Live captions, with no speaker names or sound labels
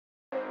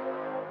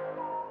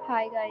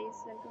Hi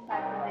guys, welcome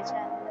back to my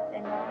channel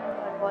and now you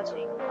are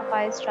watching a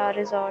 5-star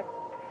resort.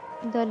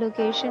 The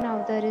location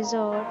of the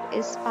resort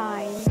is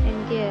fine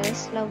and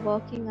guests love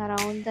walking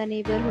around the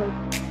neighborhood.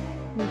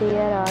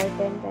 There are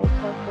 10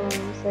 types of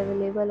rooms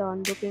available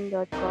on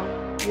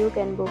booking.com. You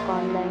can book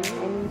online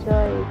and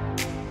enjoy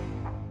it.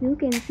 You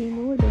can see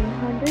more than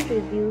 100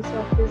 reviews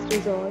of this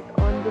resort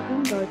on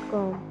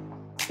booking.com.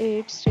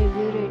 Its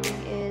review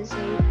rating is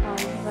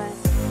 8.1,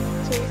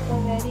 which is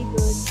very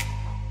good.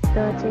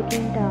 The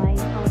check-in time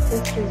of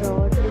this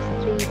resort is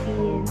 3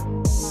 p.m.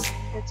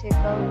 The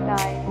check-out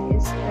time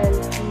is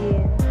 12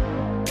 p.m.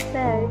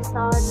 Pets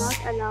are not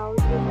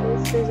allowed in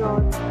this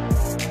resort.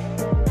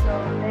 The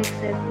resort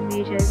accepts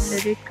major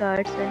credit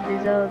cards and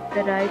reserves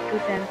the right to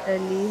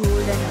temporarily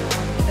hold an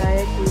amount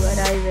prior to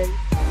arrival.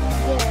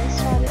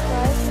 Guests are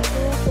required to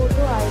show a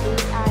photo ID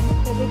and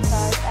credit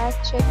card at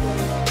check-in.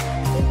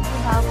 If you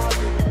have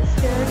already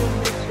stayed in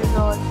this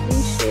resort,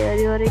 please share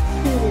your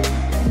experience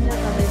in the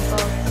comment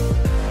box.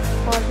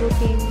 For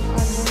booking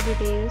or more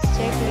details,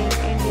 check link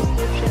in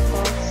description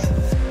box.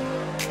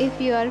 If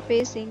you are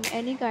facing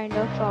any kind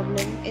of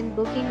problem in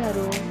booking a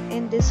room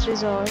in this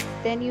resort,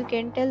 then you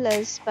can tell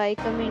us by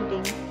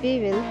commenting. We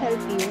will help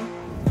you.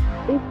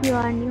 If you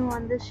are new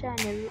on this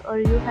channel or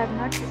you have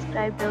not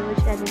subscribed our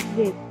channel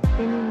yet,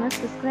 then you must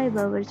subscribe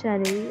our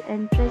channel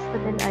and press the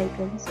bell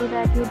icon so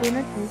that you do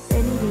not miss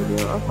any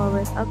video of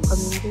our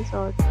upcoming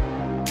resort.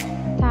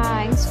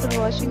 Thanks for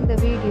watching the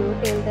video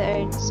till the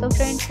end. So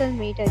friends, will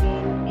meet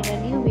again in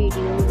a new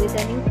video with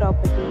a new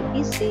property.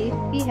 Be safe,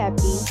 be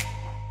happy.